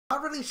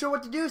Not really sure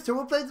what to do, so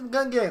we'll play some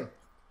gun game.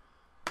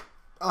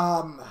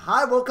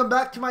 Hi, welcome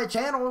back to my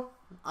channel.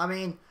 I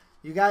mean,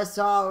 you guys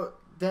saw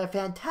the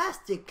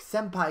fantastic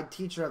senpai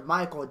teacher of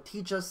Michael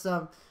teach us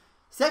some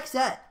sex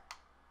ed.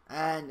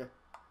 And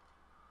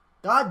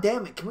god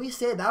damn it, can we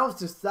say that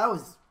was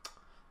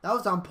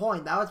on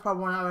point. That was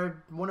probably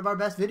one of our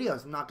best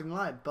videos, I'm not gonna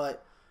lie.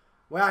 But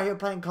we're out here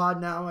playing COD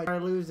now and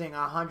we're losing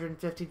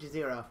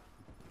 150-0.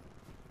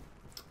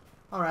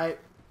 Alright,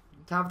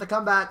 time for the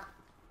comeback.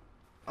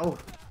 Oh,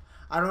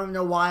 I don't even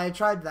know why I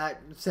tried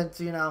that,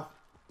 since, you know,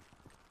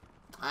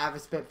 I have a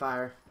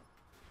Spitfire.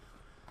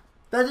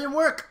 That didn't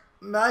work.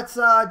 Let's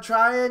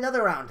try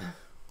another round.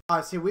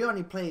 See, we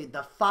only played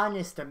the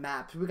finest of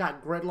maps. We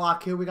got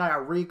Gridlock here, we got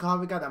our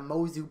Recon, we got a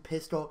Mozu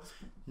pistol.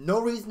 No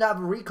reason to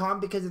have a Recon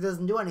because it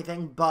doesn't do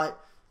anything,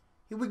 but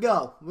here we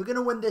go. We're going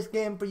to win this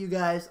game for you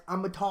guys. I'm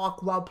going to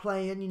talk while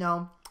playing, you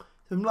know,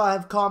 some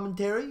live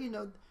commentary, you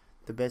know,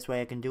 the best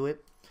way I can do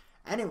it.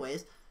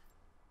 Anyways,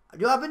 I've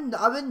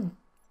been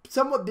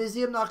somewhat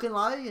busy, I'm not gonna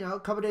lie. You know, a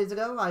couple days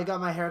ago, I got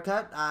my hair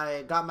cut.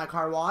 I got my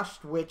car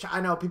washed, which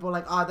I know people are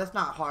like, oh, that's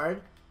not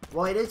hard.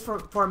 Well, it is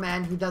for a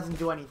man who doesn't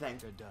do anything.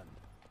 They're done.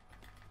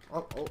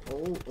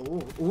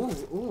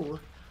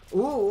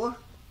 Ooh.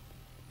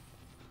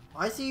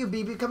 I see you,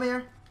 BB. Come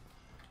here.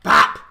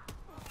 Bap!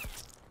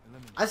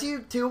 I see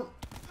you, too.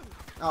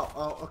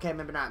 Oh, okay,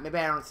 maybe not. Maybe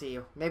I don't see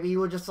you. Maybe you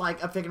were just,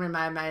 like, a figment of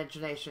my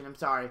imagination. I'm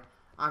sorry.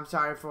 I'm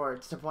sorry for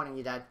disappointing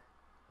you, Dad.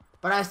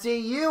 But I see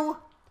you!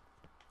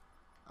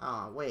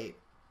 Oh, wait.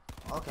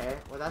 Okay,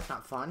 well that's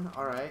not fun.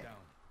 Alright.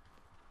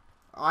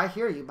 Oh, I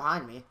hear you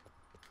behind me.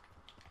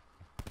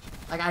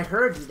 Like, I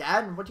heard you,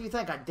 Dad. What do you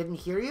think? I didn't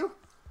hear you?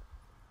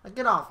 Like,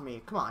 get off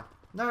me. Come on.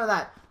 None of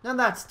that. None of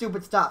that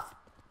stupid stuff.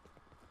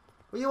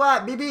 Where you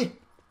at, BB?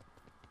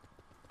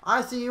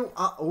 I see you.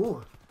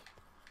 Ooh.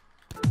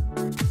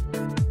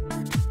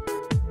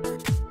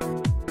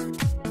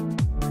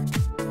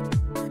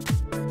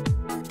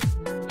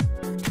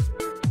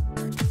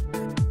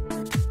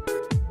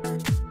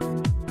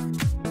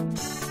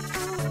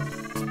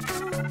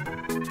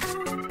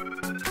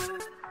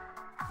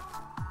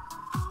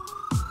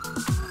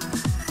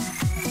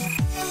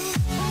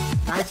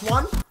 Nice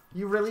one.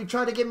 You really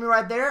tried to get me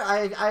right there.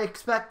 I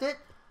expect it.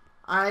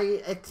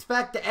 I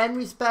expect and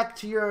respect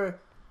to your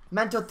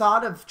mental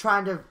thought of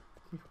trying to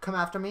come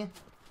after me.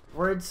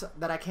 Words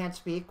that I can't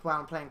speak while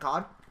I'm playing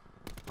COD.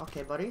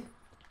 Okay, buddy.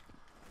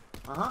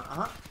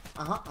 I'm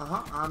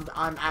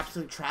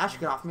absolute trash.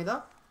 Get off me,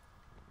 though.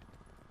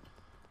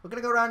 We're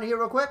gonna go around here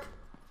real quick.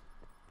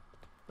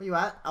 Where you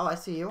at? Oh, I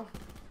see you.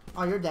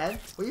 Oh, you're dead.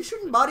 Were you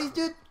shooting bodies,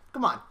 dude?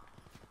 Come on.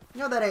 You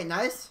know that ain't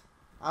nice.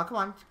 Oh, come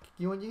on.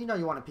 You know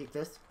you want to peek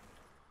this.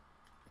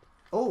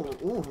 Ooh,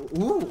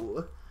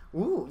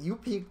 you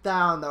peeked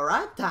down the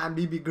right time,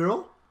 BB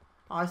girl.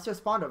 Oh, I still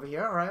spawned over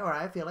here. Alright,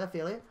 I feel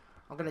it.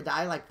 I'm gonna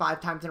die like 5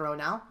 times in a row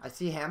now. I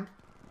see him.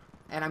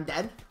 And I'm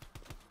dead.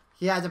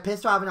 He has a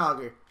pistol, I have an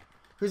auger.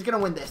 Who's gonna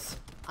win this?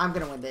 I'm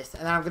gonna win this.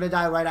 And then I'm gonna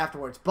die right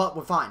afterwards. But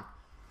we're fine.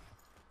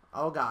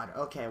 Oh god.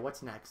 Okay,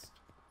 what's next?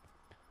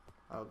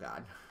 Oh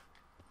god.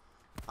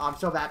 Oh, I'm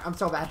so bad.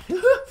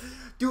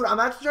 Dude,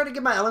 I'm actually trying to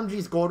get my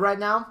LMG's gold right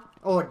now.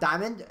 Or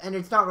diamond. And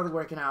it's not really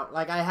working out.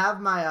 Like, I have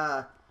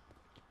my,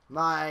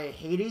 my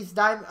Hades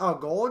diamond. Oh,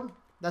 gold.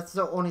 That's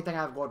the only thing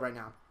I have gold right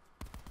now.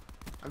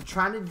 I'm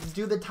trying to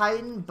do the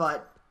Titan,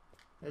 but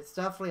it's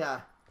definitely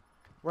a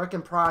work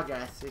in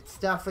progress. It's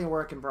definitely a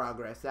work in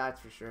progress.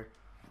 That's for sure.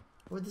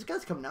 Well, this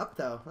guy's coming up,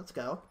 though. Let's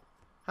go.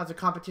 How's the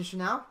competition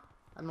now?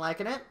 I'm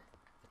liking it.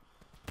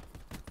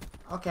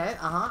 Okay,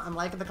 I'm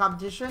liking the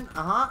competition.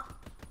 I'm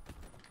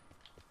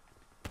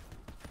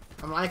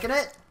liking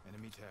it.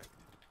 Enemy tagged.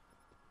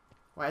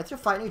 Wait, they're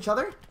fighting each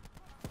other?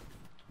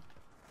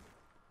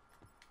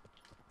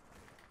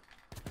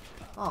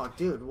 Oh,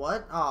 dude,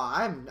 what? Oh,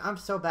 I'm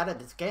so bad at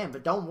this game,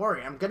 but don't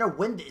worry. I'm gonna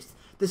win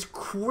this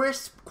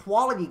crisp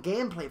quality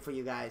gameplay for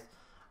you guys.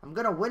 I'm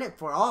gonna win it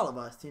for all of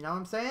us, you know what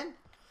I'm saying?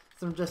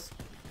 So I'm just...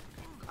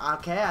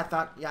 Okay, I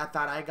thought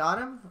I got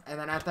him, and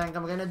then I think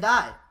I'm gonna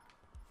die.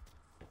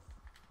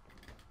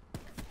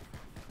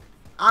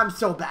 I'm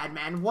so bad,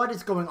 man. What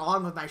is going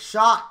on with my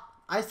shot?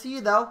 I see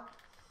you, though.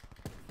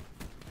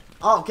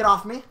 Oh, get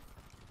off me.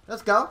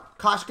 Let's go.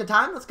 Koshka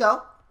time. Let's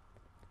go.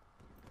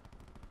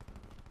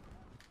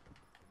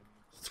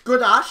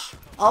 Skudash.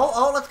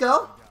 Oh, let's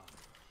go.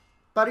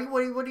 Buddy,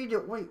 what are you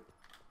doing?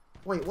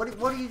 Wait,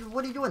 what are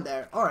you doing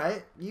there?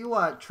 Alright. You,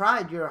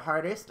 tried your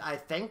hardest. I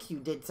think you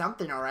did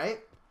something,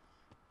 alright?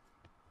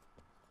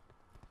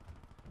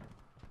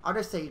 I'll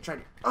just say you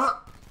tried.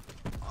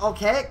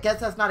 Okay,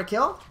 guess that's not a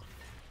kill.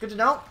 Good to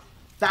know.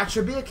 That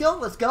should be a kill.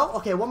 Let's go.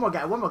 Okay, one more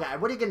guy. What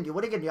are you gonna do?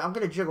 I'm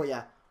gonna jiggle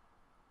ya.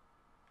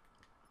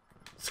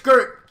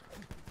 Skirt.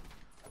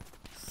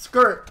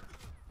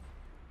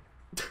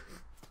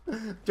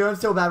 Dude, I'm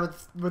so bad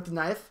with the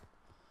knife.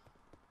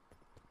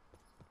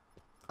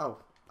 Oh,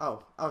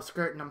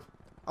 skirting him.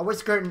 Oh, we're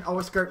skirting.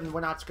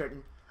 We're not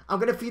skirting. I'm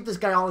gonna feed this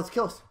guy all his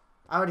kills.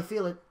 I already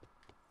feel it.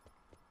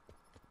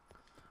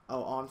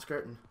 Oh, I'm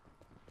skirting.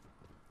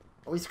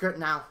 Oh, he's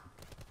skirting now.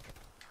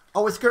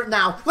 Oh, we're skirt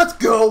now. Let's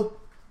go.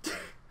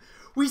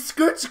 We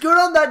skirt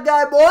on that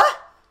guy, boy.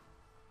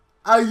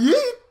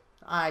 Yeet.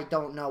 I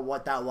don't know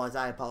what that was.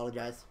 I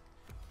apologize.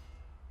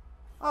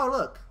 Oh,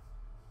 look.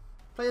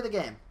 Play the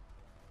game.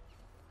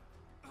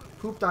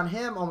 Pooped on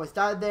him. Almost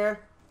died there.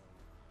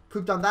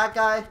 Pooped on that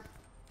guy.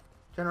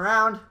 Turn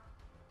around.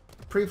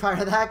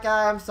 Pre-fire that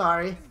guy. I'm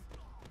sorry.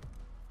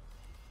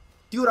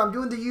 Dude, I'm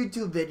doing the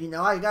YouTube vid, you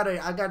know. I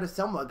gotta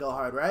somewhat go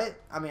hard, right?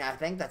 I mean, I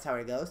think that's how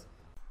it goes.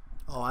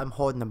 Oh, I'm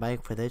holding the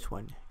mic for this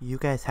one. You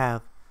guys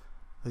have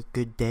a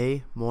good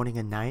day, morning,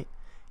 and night.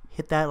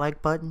 Hit that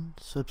like button.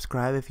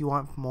 Subscribe if you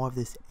want more of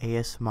this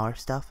ASMR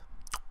stuff.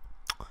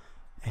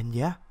 And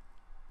yeah,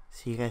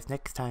 see you guys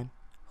next time.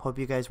 Hope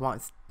you guys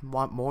want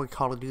more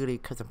Call of Duty,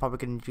 because I'm probably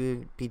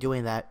gonna be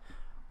doing that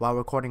while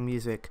recording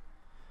music.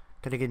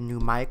 Gonna get a new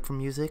mic for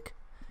music.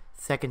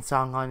 Second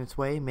song on its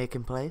way,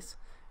 making place.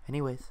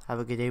 Anyways, have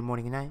a good day,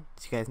 morning, and night.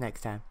 See you guys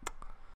next time.